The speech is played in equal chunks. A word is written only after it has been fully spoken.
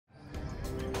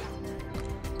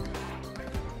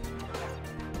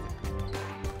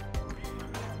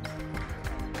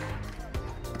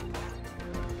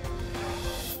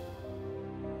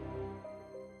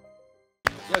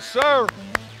Yes, sir.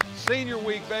 Senior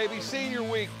week, baby, senior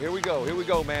week. Here we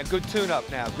go, man. Good tune-up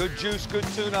now. Good juice, good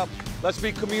tune-up. Let's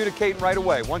be communicating right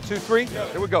away. 1, 2, 3.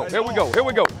 Here we go, here we go, here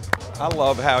we go. I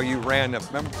love how you ran the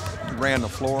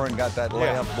floor and got that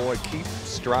layup, boy. Keep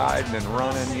striding and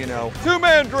running, you know.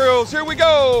 Two-man drills, here we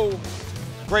go.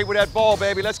 Great with that ball,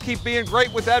 baby. Let's keep being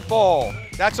great with that ball.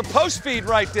 That's a post feed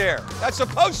right there. That's a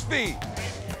post feed.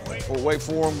 We'll wait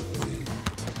for him.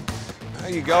 There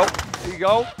you go, there you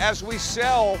go. As we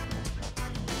sell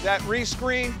that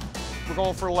rescreen, we're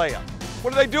going for a layup.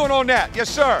 What are they doing on that? Yes,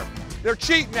 sir. They're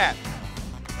cheating that.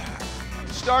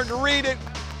 Starting to read it.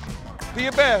 Be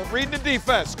a bet. Reading the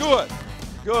defense. Good.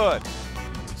 Good.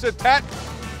 Sit, Pat.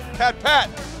 Pat, Pat.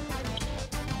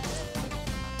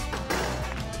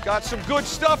 Got some good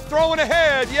stuff throwing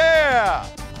ahead. Yeah.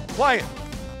 Playing.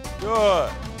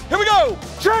 Good. Here we go.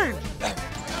 Change.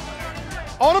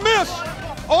 On a miss.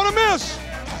 On a miss.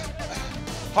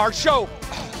 Hard show.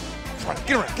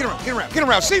 Get around, get around, get around, get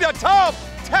around. See that, Tom?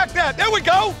 Attack that. There we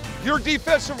go. Your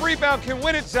defensive rebound can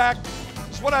win it, Zach.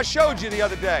 It's what I showed you the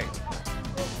other day.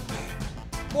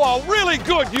 Well, really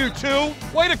good, you two.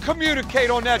 Way to communicate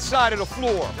on that side of the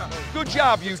floor. Good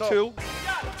job, you two.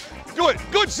 Good,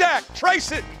 good, Zach.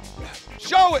 Trace it.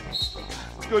 Show it.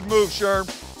 Good move, Sherm.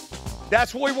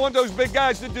 That's what we want those big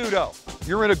guys to do, though.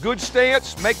 You're in a good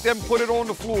stance. Make them put it on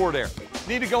the floor there.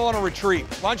 Need to go on a retreat.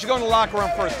 Why don't you go in the locker room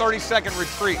for a 30-second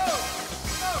retreat?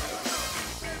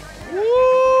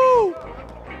 Woo!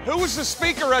 Who was the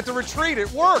speaker at the retreat?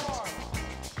 It worked.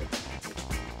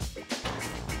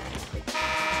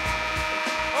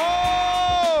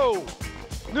 Oh!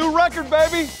 New record,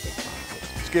 baby.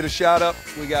 Let's get a shot up.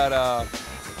 We got,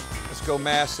 let's go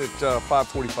mass at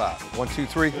 5:45. 1, 2,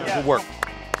 3. Good work.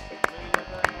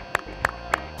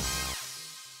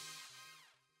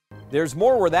 There's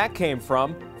more where that came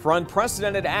from. For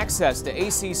unprecedented access to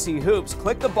ACC Hoops,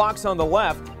 click the box on the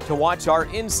left to watch our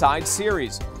Inside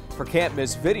series. For can't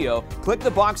miss video, click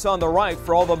the box on the right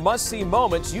for all the must-see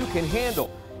moments you can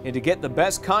handle. And to get the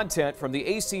best content from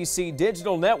the ACC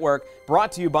Digital Network,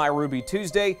 brought to you by Ruby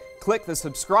Tuesday, click the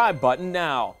subscribe button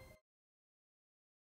now.